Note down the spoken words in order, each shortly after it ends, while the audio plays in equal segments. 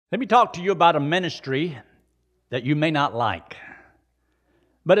Let me talk to you about a ministry that you may not like.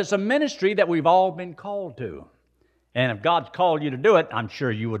 But it's a ministry that we've all been called to. And if God's called you to do it, I'm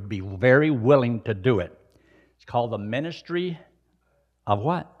sure you would be very willing to do it. It's called the ministry of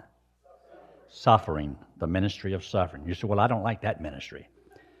what? Suffering. The ministry of suffering. You say, well, I don't like that ministry.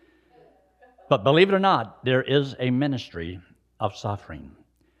 But believe it or not, there is a ministry of suffering.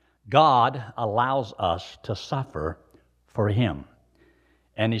 God allows us to suffer for Him.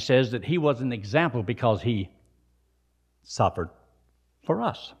 And He says that He was an example because He suffered for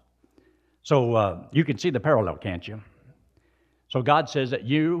us. So you can see the parallel, can't you? So God says that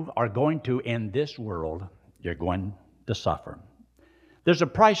you are going to, in this world, you're going to suffer. There's a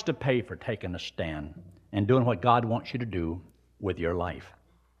price to pay for taking a stand and doing what God wants you to do with your life.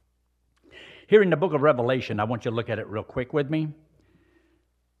 Here in the book of Revelation, I want you to look at it real quick with me.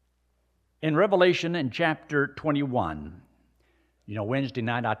 In Revelation in chapter 21, Wednesday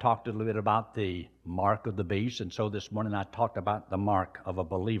night I talked a little bit about the mark of the beast, and so this morning I talked about the mark of a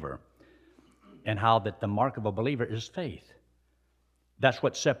believer and how that the mark of a believer is faith. That's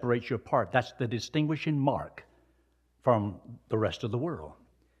what separates you apart. That's the distinguishing mark from the rest of the world,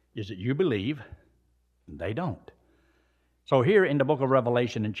 is that you believe and they don't. So here in the book of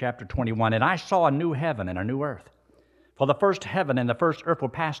Revelation in chapter 21, and I saw a new heaven and a new earth. For the first heaven and the first earth were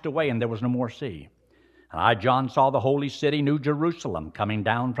passed away, and there was no more sea. And I, John, saw the holy city, New Jerusalem, coming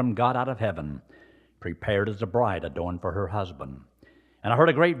down from God out of heaven, prepared as a bride adorned for her husband. And I heard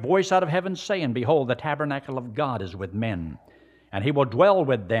a great voice out of heaven saying, Behold, the tabernacle of God is with men, and He will dwell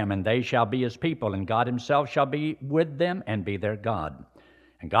with them, and they shall be His people, and God Himself shall be with them and be their God.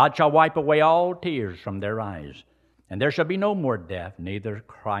 And God shall wipe away all tears from their eyes. And there shall be no more death, neither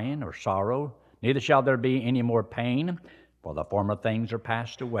crying or sorrow, neither shall there be any more pain, for the former things are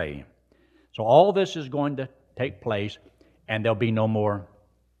passed away. So all this is going to take place, and there'll be no more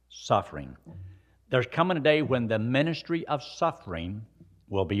suffering. There's coming a day when the ministry of suffering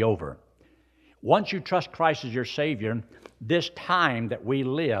will be over. Once you trust Christ as your Savior, this time that we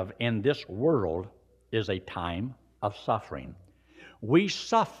live in this world is a time of suffering. We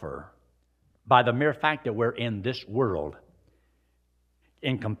suffer by the mere fact that we're in this world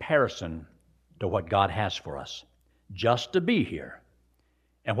in comparison to what God has for us, just to be here.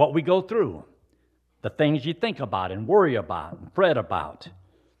 And what we go through, the things you think about and worry about and fret about,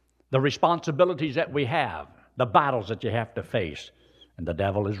 the responsibilities that we have, the battles that you have to face, and the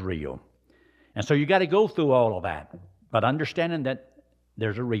devil is real. And so you got to go through all of that, but understanding that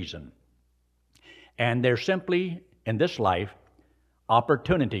there's a reason. And there's simply, in this life,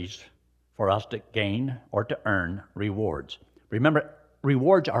 opportunities for us to gain or to earn rewards. Remember,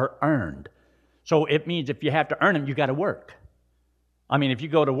 rewards are earned. So it means if you have to earn them, you got to work. I mean, if you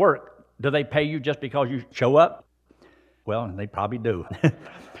go to work, do they pay you just because you show up? Well, they probably do.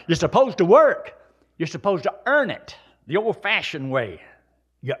 You're supposed to work. You're supposed to earn it the old-fashioned way.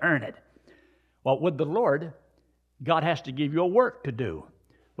 You earn it. Well, with the Lord, God has to give you a work to do.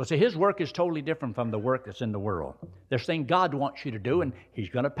 Well, see, His work is totally different from the work that's in the world. There's things God wants you to do, and He's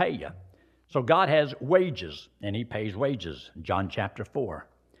going to pay you. So God has wages, and He pays wages. John chapter 4.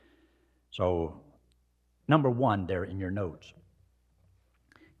 So, number 1 there in your notes.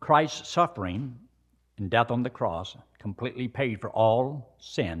 Christ's suffering and death on the cross completely paid for all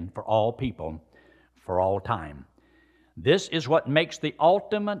sin, for all people, for all time. This is what makes the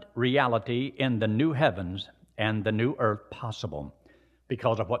ultimate reality in the new heavens and the new earth possible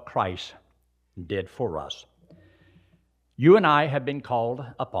because of what Christ did for us. You and I have been called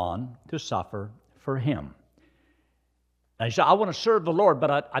upon to suffer for Him. Now you say, I want to serve the Lord,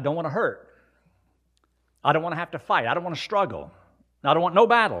 but I don't want to hurt. I don't want to have to fight. I don't want to struggle. I don't want no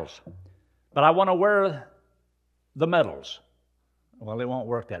battles, but I want to wear the medals. Well, it won't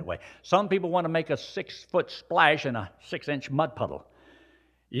work that way. Some people want to make a 6-foot splash in a 6-inch mud puddle.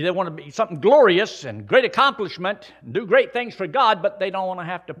 They want to be something glorious and great accomplishment, and do great things for God, but they don't want to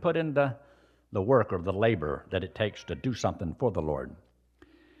have to put in the work or the labor that it takes to do something for the Lord.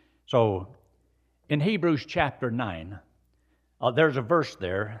 So, in Hebrews chapter 9, there's a verse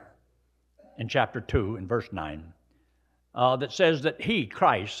there in chapter 2, in verse 9, that says that He,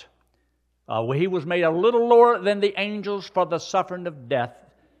 Christ, He was made a little lower than the angels for the suffering of death,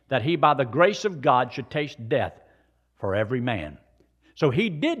 that He by the grace of God should taste death for every man. So He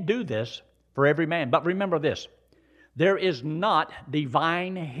did do this for every man. But remember this, there is not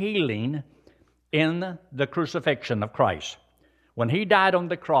divine healing in the crucifixion of Christ. When He died on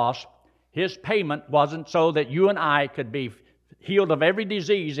the cross, His payment wasn't so that you and I could be healed of every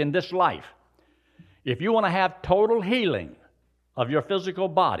disease in this life. If you want to have total healing of your physical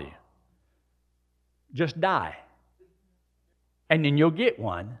body, just die. and then you'll get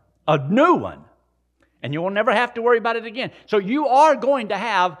one, a new one, and you will never have to worry about it again. So you are going to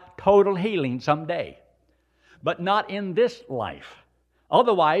have total healing someday, but not in this life.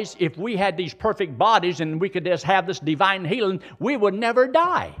 Otherwise, if we had these perfect bodies and we could just have this divine healing, we would never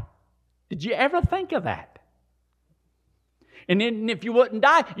die. Did you ever think of that? And then if you wouldn't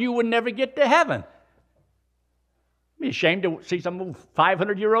die, you would never get to heaven. I'd be ashamed to see some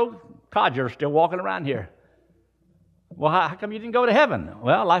 500-year-old codger still walking around here. Well, how come you didn't go to heaven?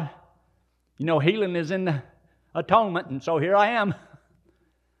 Well, healing is in the atonement, and so here I am.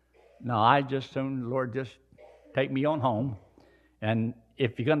 No, I just assumed, Lord, just take me on home. And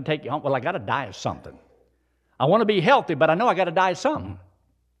if you're going to take you home, well, I got to die of something. I want to be healthy, but I know I got to die of something.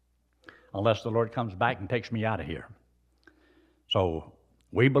 Unless the Lord comes back and takes me out of here. So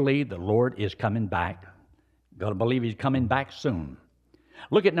we believe the Lord is coming back. Going to believe He's coming back soon.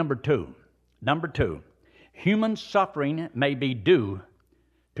 Look at number 2. Number 2, human suffering may be due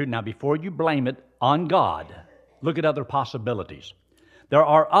to, now before you blame it on God, look at other possibilities. There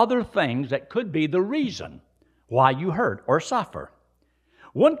are other things that could be the reason why you hurt or suffer.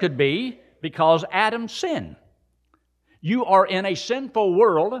 One could be because Adam sinned. You are in a sinful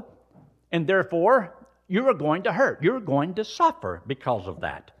world, and therefore you are going to hurt. You're going to suffer because of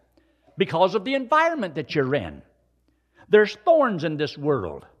that, because of the environment that you're in. There's thorns in this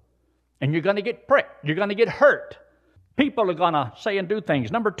world, and you're going to get pricked. You're going to get hurt. People are going to say and do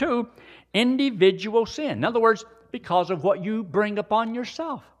things. Number 2, individual sin. In other words, because of what you bring upon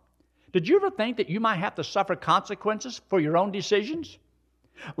yourself. Did you ever think that you might have to suffer consequences for your own decisions?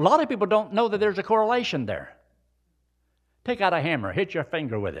 A lot of people don't know that there's a correlation there. Take out a hammer, hit your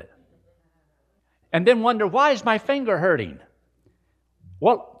finger with it, and then wonder, why is my finger hurting?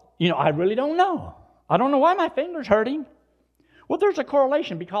 Well, I really don't know. I don't know why my finger's hurting. Well, there's a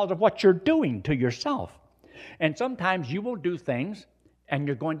correlation because of what you're doing to yourself. And sometimes you will do things and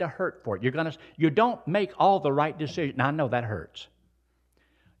you're going to hurt for it. You don't make all the right decisions. Now, I know that hurts.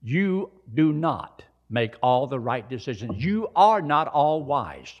 You do not make all the right decisions. You are not all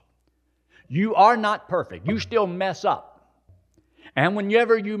wise. You are not perfect. You still mess up. And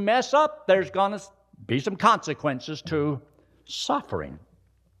whenever you mess up, there's going to be some consequences to suffering.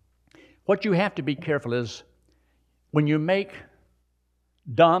 What you have to be careful is when you make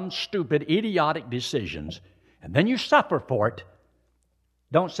dumb, stupid, idiotic decisions, and then you suffer for it,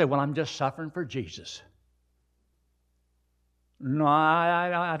 don't say, well, I'm just suffering for Jesus. No,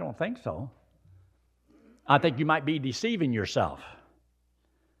 I don't think so. I think you might be deceiving yourself.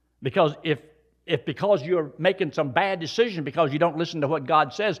 Because if because you're making some bad decisions because you don't listen to what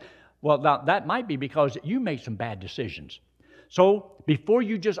God says, well, now, that might be because you made some bad decisions. So before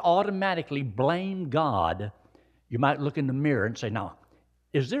you just automatically blame God, you might look in the mirror and say, now,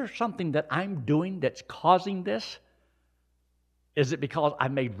 is there something that I'm doing that's causing this? Is it because I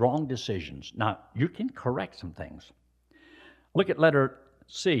made wrong decisions? Now, you can correct some things. Look at letter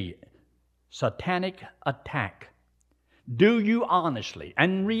C, satanic attack. Do you honestly,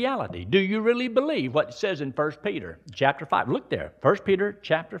 and in reality, do you really believe what it says in 1 Peter chapter 5? Look there, 1 Peter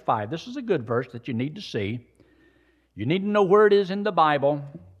chapter 5. This is a good verse that you need to see. You need to know where it is in the Bible.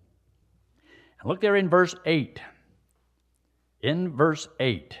 And look there in verse 8. In verse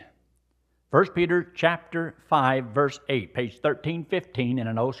 8. 1 Peter chapter 5, verse 8, page 1315 in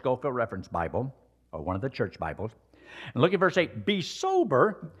an old Scofield Reference Bible, or one of the church Bibles. And look at verse 8. Be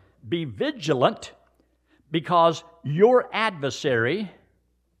sober, be vigilant, because your adversary,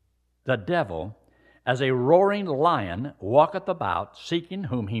 the devil, as a roaring lion, walketh about, seeking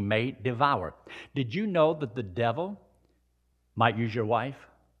whom he may devour. Did you know that the devil might use your wife?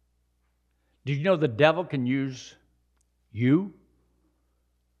 Did you know the devil can use you?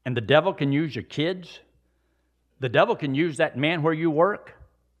 And the devil can use your kids? The devil can use that man where you work?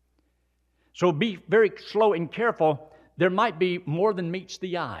 So be very slow and careful. There might be more than meets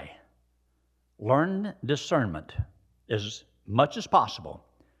the eye. Learn discernment as much as possible.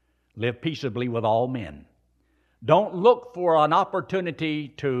 Live peaceably with all men. Don't look for an opportunity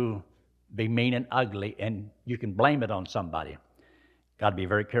to be mean and ugly, and you can blame it on somebody. Got to be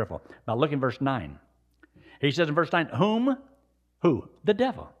very careful. Now look in verse 9. He says in verse 9, Who? The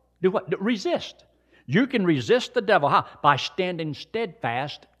devil. Do what? Resist. You can resist the devil. How? By standing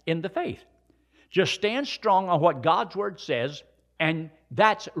steadfast in the faith. Just stand strong on what God's Word says, and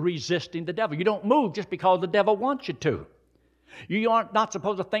that's resisting the devil. You don't move just because the devil wants you to. You aren't not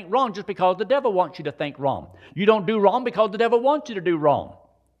supposed to think wrong just because the devil wants you to think wrong. You don't do wrong because the devil wants you to do wrong.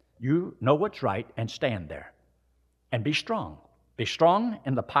 You know what's right and stand there. And be strong. Be strong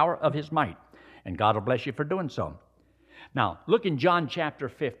in the power of His might. And God will bless you for doing so. Now, look in John chapter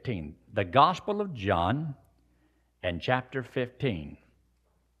 15. The Gospel of John and chapter 15.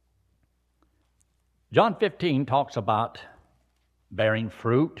 John 15 talks about bearing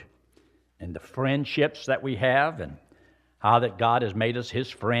fruit and the friendships that we have and how that God has made us His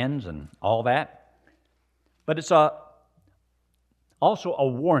friends and all that. But it's also a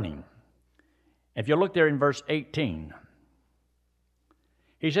warning. If you look there in verse 18,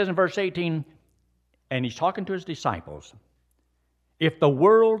 he says in verse 18, and he's talking to his disciples, "If the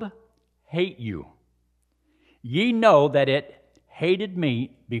world hate you, ye know that it hated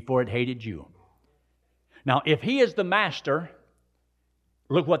me before it hated you." Now, if he is the master,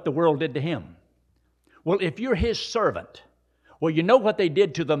 look what the world did to him. Well, if you're his servant, well, you know what they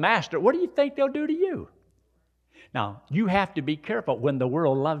did to the master. What do you think they'll do to you? Now, you have to be careful when the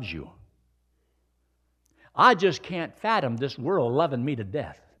world loves you. I just can't fathom this world loving me to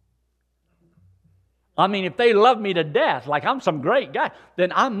death. I mean, if they love me to death like I'm some great guy,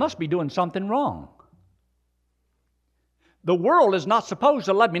 then I must be doing something wrong. The world is not supposed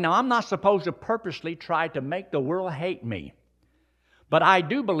to love me. Now, I'm not supposed to purposely try to make the world hate me. But I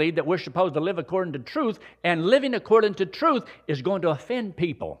do believe that we're supposed to live according to truth, and living according to truth is going to offend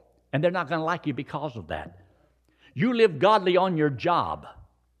people, and they're not going to like you because of that. You live godly on your job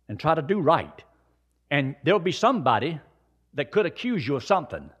and try to do right, and there'll be somebody that could accuse you of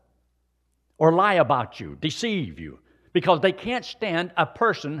something or lie about you, deceive you, because they can't stand a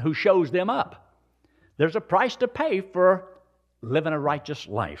person who shows them up. There's a price to pay for living a righteous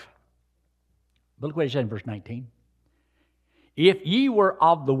life. But look what he said in verse 19. "If ye were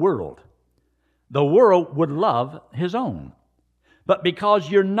of the world would love his own. But because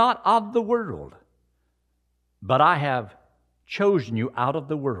you're not of the world, but I have chosen you out of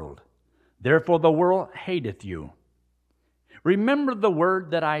the world, therefore the world hateth you. Remember the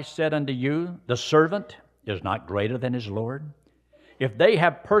word that I said unto you, the servant is not greater than his Lord. If they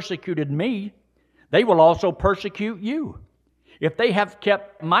have persecuted me, they will also persecute you. If they have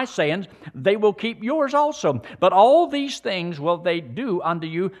kept my sayings, they will keep yours also. But all these things will they do unto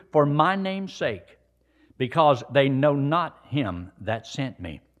you for my name's sake, because they know not him that sent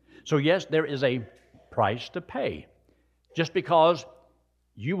me." So yes, there is a price to pay just because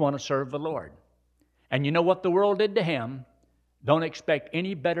you want to serve the Lord. And you know what the world did to him? Don't expect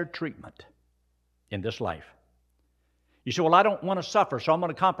any better treatment in this life. You say, "Well, I don't want to suffer, so I'm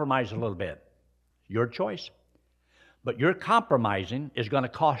going to compromise a little bit." Your choice. But your compromising is going to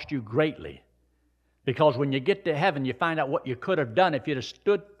cost you greatly, because when you get to heaven, you find out what you could have done if you'd have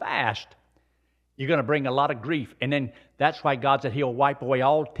stood fast. You're going to bring a lot of grief. And then that's why God said He'll wipe away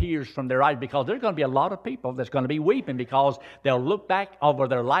all tears from their eyes, because there's going to be a lot of people that's going to be weeping because they'll look back over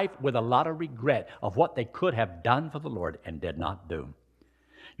their life with a lot of regret of what they could have done for the Lord and did not do.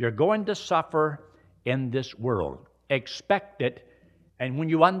 You're going to suffer in this world. Expect it, and when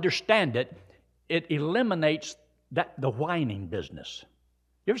you understand it, it eliminates the whining business.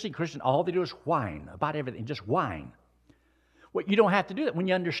 You ever see Christians, all they do is whine about everything, just whine. Well, you don't have to do that when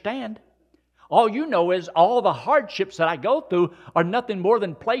you understand. All you know is all the hardships that I go through are nothing more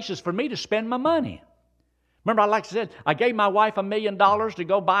than places for me to spend my money. Remember, like I said, I gave my wife $1 million to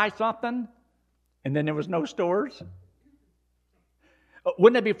go buy something, and then there was no stores.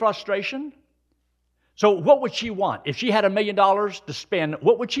 Wouldn't that be frustration? So what would she want? If she had $1 million to spend,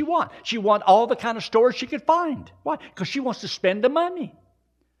 what would she want? She want all the kind of stores she could find. Why? Because she wants to spend the money.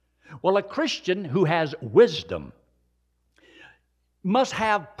 Well, a Christian who has wisdom must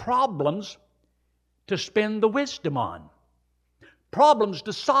have problems to spend the wisdom on, problems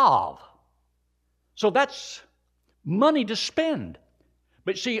to solve. So that's money to spend.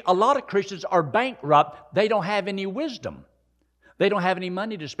 But see, a lot of Christians are bankrupt. They don't have any wisdom. They don't have any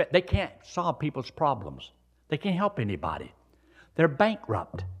money to spend. They can't solve people's problems. They can't help anybody. They're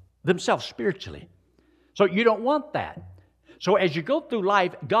bankrupt themselves spiritually. So you don't want that. So as you go through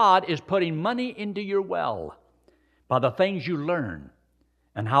life, God is putting money into your well by the things you learn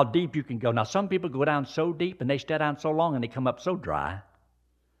and how deep you can go. Now, some people go down so deep and they stay down so long and they come up so dry.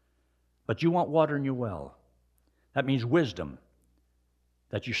 But you want water in your well. That means wisdom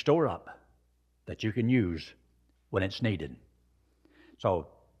that you store up, that you can use when it's needed. So,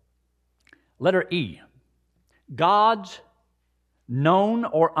 letter E, God's known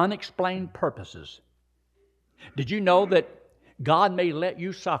or unexplained purposes. Did you know that God may let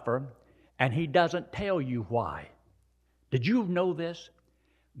you suffer and He doesn't tell you why? Did you know this?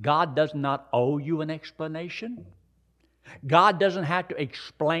 God does not owe you an explanation. God doesn't have to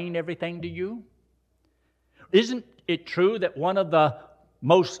explain everything to you. Isn't it true that one of the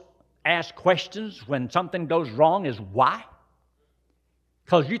most asked questions when something goes wrong is why?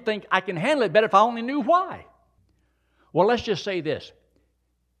 Because you think, I can handle it better if I only knew why. Well, let's just say this.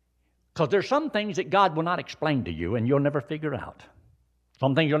 Because there's some things that God will not explain to you and you'll never figure out.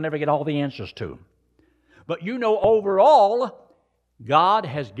 Some things you'll never get all the answers to. But you know, overall, God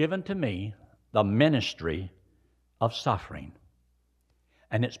has given to me the ministry of suffering.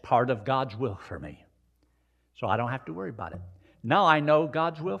 And it's part of God's will for me. So I don't have to worry about it. Now I know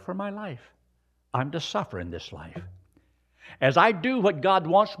God's will for my life. I'm to suffer in this life. As I do what God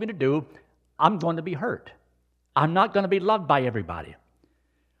wants me to do, I'm going to be hurt. I'm not going to be loved by everybody.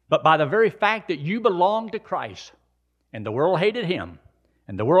 But by the very fact that you belong to Christ, and the world hated Him,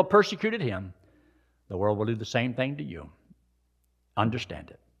 and the world persecuted Him, the world will do the same thing to you.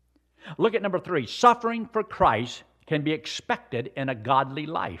 Understand it. Look at number 3. Suffering for Christ can be expected in a godly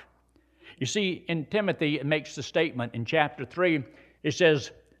life. You see, in Timothy, it makes the statement in chapter 3, it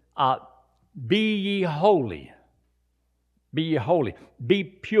says, be ye holy. Be ye holy. Be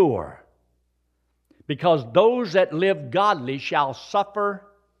pure. Because those that live godly shall suffer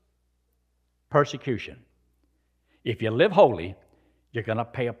persecution. If you live holy, you're going to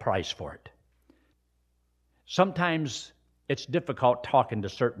pay a price for it. Sometimes it's difficult talking to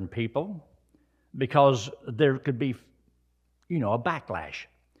certain people because there could be, a backlash.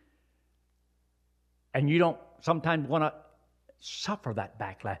 And you don't sometimes want to suffer that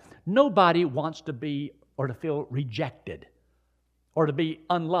backlash. Nobody wants to be or to feel rejected or to be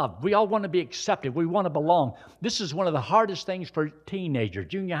unloved. We all want to be accepted. We want to belong. This is one of the hardest things for teenagers,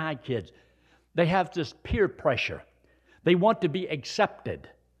 junior high kids. They have this peer pressure. They want to be accepted.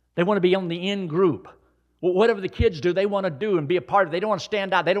 They want to be on the in group. Well, whatever the kids do, they want to do and be a part of it. They don't want to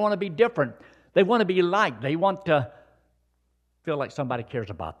stand out. They don't want to be different. They want to be liked. They want to feel like somebody cares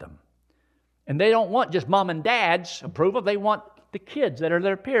about them. And they don't want just mom and dad's approval. They want the kids that are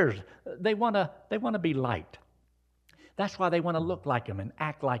their peers. They want to be liked. That's why they want to look like them and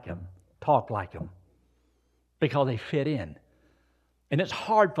act like them, talk like them, because they fit in. And it's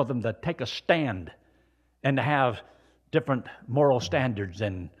hard for them to take a stand and to have different moral standards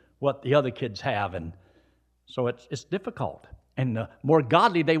than what the other kids have. And so it's difficult. And the more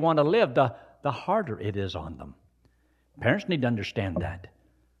godly they want to live, the harder it is on them. Parents need to understand that,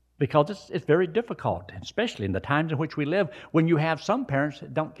 because it's very difficult, especially in the times in which we live, when you have some parents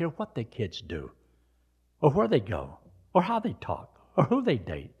that don't care what their kids do, or where they go, or how they talk, or who they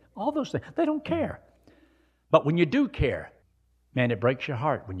date. All those things. They don't care. But when you do care, man, it breaks your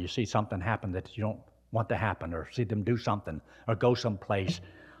heart when you see something happen that you don't want to happen, or see them do something, or go someplace.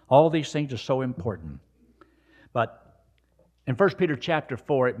 All these things are so important. But in 1 Peter chapter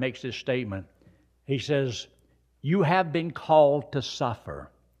 4, it makes this statement. He says, you have been called to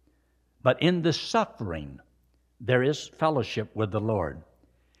suffer, but in the suffering there is fellowship with the Lord.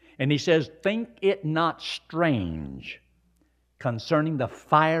 And he says, think it not strange concerning the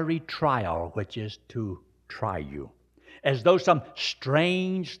fiery trial which is to try you, as though some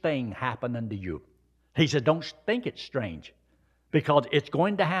strange thing happened unto you. He said, don't think it's strange, because it's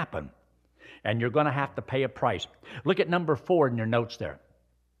going to happen, and you're going to have to pay a price. Look at number 4 in your notes there.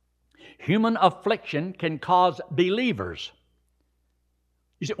 Human affliction can cause believers.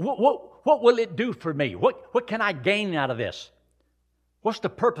 You say, what will it do for me? What can I gain out of this? What's the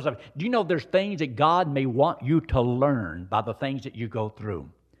purpose of it? Do you know there's things that God may want you to learn by the things that you go through?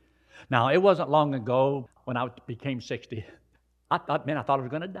 Now, it wasn't long ago when I became 60. I thought I was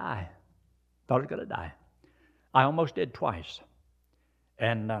going to die. I almost did twice.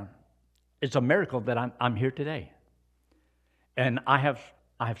 And it's a miracle that I'm here today. And I have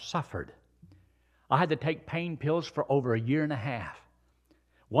suffered. I had to take pain pills for over a year and a half.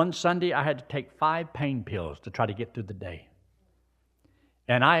 One Sunday, I had to take 5 pain pills to try to get through the day.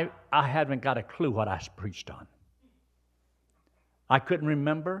 And I haven't got a clue what I preached on. I couldn't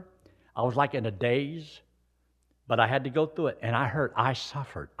remember. I was like in a daze, but I had to go through it. And I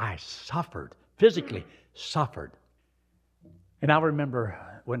suffered. Physically suffered. And I remember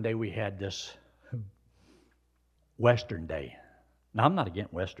one day we had this Western Day. Now, I'm not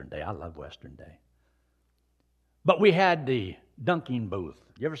against Western Day. I love Western Day. But we had the dunking booth.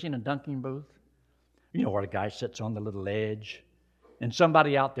 You ever seen a dunking booth? You know where the guy sits on the little ledge, and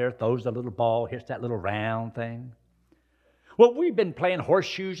somebody out there throws the little ball, hits that little round thing. Well, we've been playing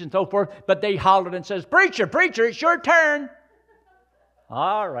horseshoes and so forth, but they hollered and says, preacher, it's your turn.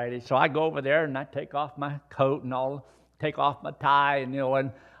 All righty. So I go over there and I take off my coat and all, take off my tie,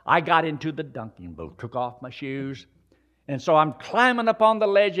 and I got into the dunking booth, took off my shoes. And so I'm climbing up on the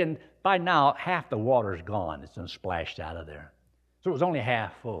ledge, and by now, half the water's gone. It's been splashed out of there. So it was only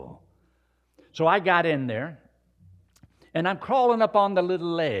half full. So I got in there, and I'm crawling up on the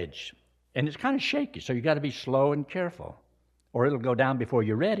little ledge. And it's kind of shaky, so you got to be slow and careful, or it'll go down before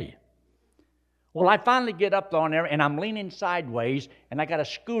you're ready. Well, I finally get up on there, and I'm leaning sideways, and I got to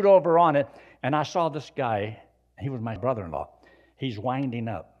scoot over on it, and I saw this guy. He was my brother-in-law. He's winding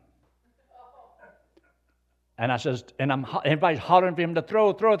up. And I says, and everybody's hollering for him to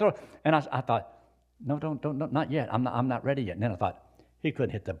throw. And I thought, no, don't, not yet. I'm not ready yet. And then I thought, he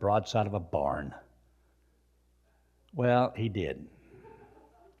couldn't hit the broadside of a barn. Well, he did.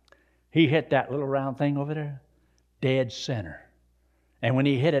 He hit that little round thing over there, dead center. And when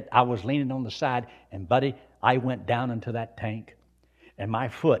he hit it, I was leaning on the side, and buddy, I went down into that tank, and my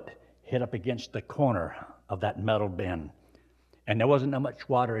foot hit up against the corner of that metal bin. And there wasn't much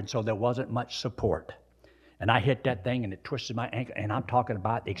water, and so there wasn't much support. And I hit that thing, and it twisted my ankle, and I'm talking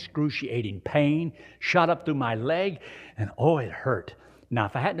about excruciating pain, shot up through my leg, and oh, it hurt. Now,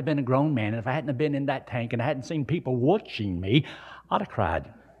 if I hadn't been a grown man, and if I hadn't been in that tank, and I hadn't seen people watching me, I'd have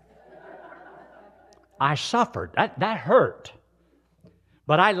cried. I suffered. That hurt.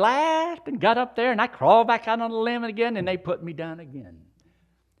 But I laughed and got up there, and I crawled back out on the limb again, and they put me down again.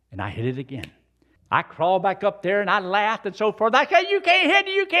 And I hit it again. I crawled back up there, and I laughed and so forth. I said, you can't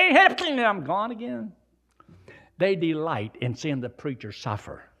hit it, and I'm gone again. They delight in seeing the preacher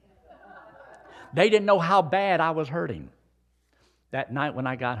suffer. They didn't know how bad I was hurting. That night when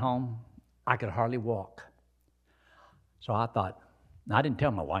I got home, I could hardly walk. So I thought, I didn't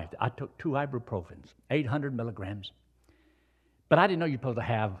tell my wife, I took 2 ibuprofens, 800 milligrams. But I didn't know you're supposed to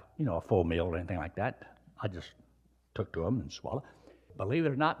have, a full meal or anything like that. I just took 2 of them and swallowed. Believe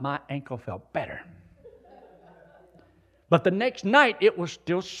it or not, my ankle felt better. But the next night, it was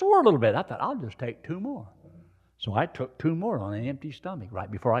still sore a little bit. I thought, I'll just take 2 more. So I took 2 more on an empty stomach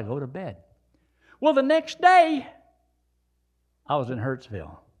right before I go to bed. Well, the next day, I was in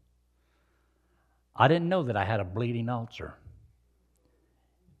Hurtsville. I didn't know that I had a bleeding ulcer.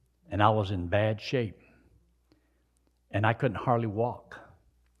 And I was in bad shape. And I couldn't hardly walk.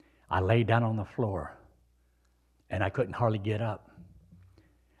 I lay down on the floor. And I couldn't hardly get up.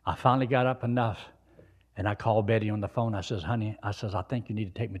 I finally got up enough. And I called Betty on the phone. I says, honey, I think you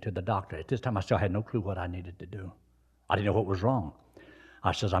need to take me to the doctor. At this time, I still had no clue what I needed to do. I didn't know what was wrong.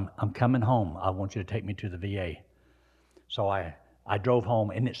 I says, I'm coming home. I want you to take me to the VA. So I drove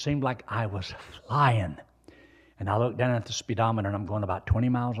home, and it seemed like I was flying. And I looked down at the speedometer, and I'm going about 20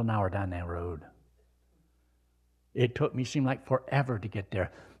 miles an hour down that road. It seemed like forever to get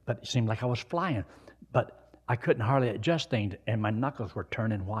there, but it seemed like I was flying. But I couldn't hardly adjust things, and my knuckles were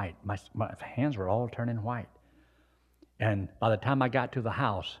turning white. My hands were all turning white. And by the time I got to the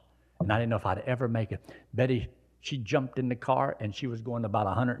house, and I didn't know if I'd ever make it, Betty, she jumped in the car, and she was going about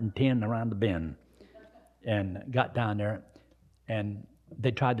 110 around the bend, and got down there, and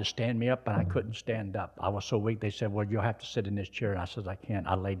they tried to stand me up, and I couldn't stand up. I was so weak, they said, well, you'll have to sit in this chair. And I said, I can't.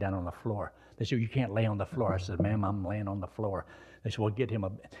 I laid down on the floor. They said, you can't lay on the floor. I said, ma'am, I'm laying on the floor. They said, well, get him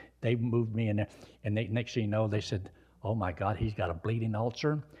a... They moved me in there, and next thing you know, they said, oh, my God, he's got a bleeding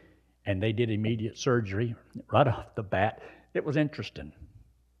ulcer. And they did immediate surgery right off the bat. It was interesting.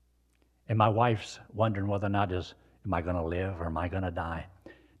 And my wife's wondering whether or not am I going to live or am I going to die?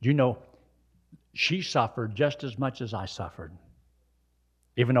 Do you know, she suffered just as much as I suffered,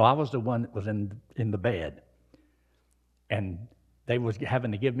 even though I was the one that was in the bed. And they was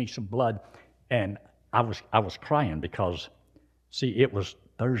having to give me some blood, and I was crying because, see, it was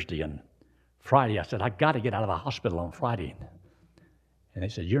Thursday and Friday. I said, I got to get out of the hospital on Friday. And they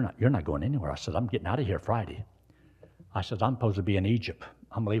said, you're not going anywhere. I said, I'm getting out of here Friday. I said, I'm supposed to be in Egypt.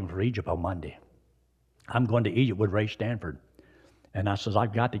 I'm leaving for Egypt on Monday. I'm going to Egypt with Ray Stanford. And I said,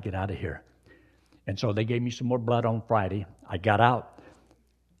 I've got to get out of here. And so they gave me some more blood on Friday. I got out.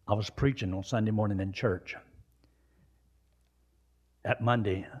 I was preaching on Sunday morning in church. That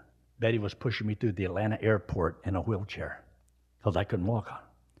Monday, Betty was pushing me through the Atlanta airport in a wheelchair because I couldn't walk on.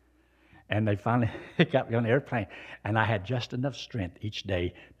 And they finally got me on the airplane, and I had just enough strength each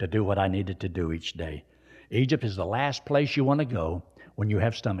day to do what I needed to do each day. Egypt is the last place you want to go when you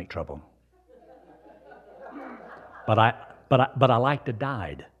have stomach trouble. But I like to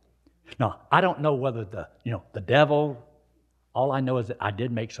die. Now, I don't know whether the devil. All I know is that I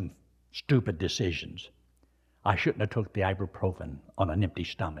did make some stupid decisions. I shouldn't have took the ibuprofen on an empty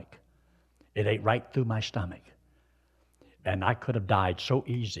stomach. It ate right through my stomach. And I could have died so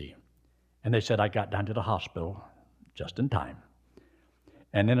easy. And they said I got down to the hospital just in time.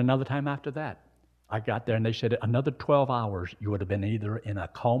 And then another time after that, I got there and they said another 12 hours you would have been either in a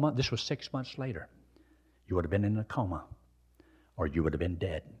coma. This was 6 months later. You would have been in a coma or you would have been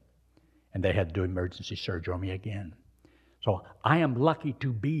dead. And they had to do emergency surgery on me again. So I am lucky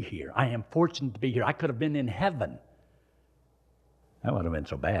to be here. I am fortunate to be here. I could have been in heaven. That would have been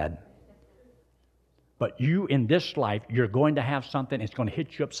so bad. But you in this life, you're going to have something, it's going to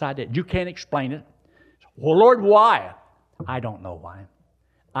hit you upside the head. You can't explain it. Well, Lord, why? I don't know why.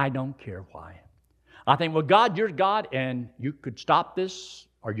 I don't care why. I think, well, God, you're God, and you could stop this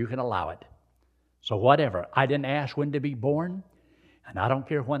or you can allow it. So whatever. I didn't ask when to be born, and I don't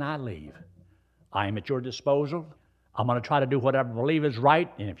care when I leave. I am at your disposal. I'm going to try to do whatever I believe is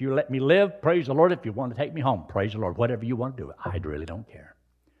right, and if you let me live, praise the Lord. If you want to take me home, praise the Lord. Whatever you want to do, I really don't care.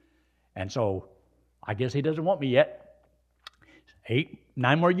 And so I guess He doesn't want me yet.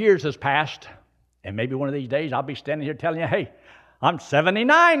 9 more years has passed, and maybe one of these days I'll be standing here telling you, hey, I'm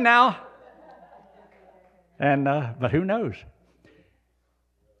 79 now. And but who knows?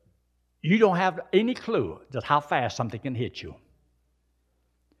 You don't have any clue just how fast something can hit you.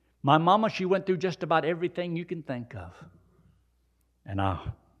 My mama, she went through just about everything you can think of. And I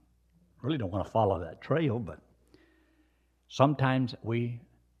really don't want to follow that trail, but sometimes we're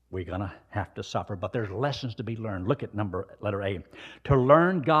going to have to suffer. But there's lessons to be learned. Look at letter A. To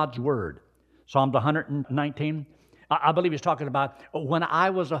learn God's Word. Psalms 119, I believe he's talking about when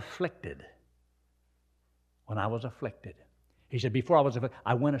I was afflicted. When I was afflicted. He said, before I was afflicted,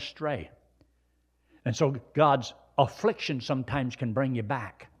 I went astray. And so God's affliction sometimes can bring you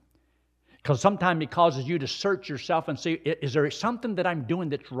back. Because sometimes it causes you to search yourself and see, is there something that I'm doing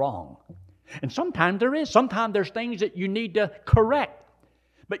that's wrong? And sometimes there is. Sometimes there's things that you need to correct.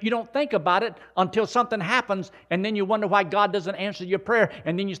 But you don't think about it until something happens, and then you wonder why God doesn't answer your prayer.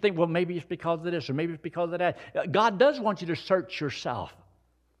 And then you think, well, maybe it's because of this, or maybe it's because of that. God does want you to search yourself.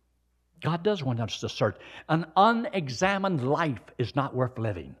 God does want us to search. An unexamined life is not worth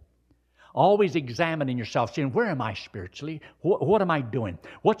living. Always examining yourself, saying, where am I spiritually? What am I doing?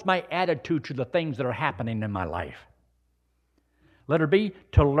 What's my attitude to the things that are happening in my life? Letter B,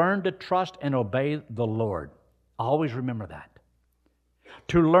 to learn to trust and obey the Lord. Always remember that.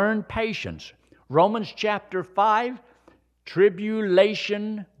 To learn patience. Romans chapter 5,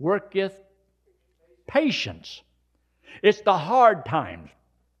 tribulation worketh patience. It's the hard times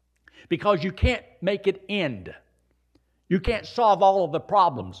because you can't make it end. You can't solve all of the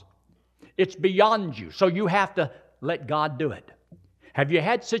problems. It's beyond you, so you have to let God do it. Have you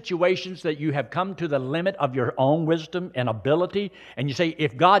had situations that you have come to the limit of your own wisdom and ability, and you say,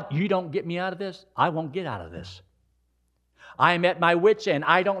 if God, you don't get me out of this, I won't get out of this. I am at my wit's end.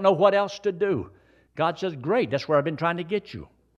 I don't know what else to do. God says, great, that's where I've been trying to get you.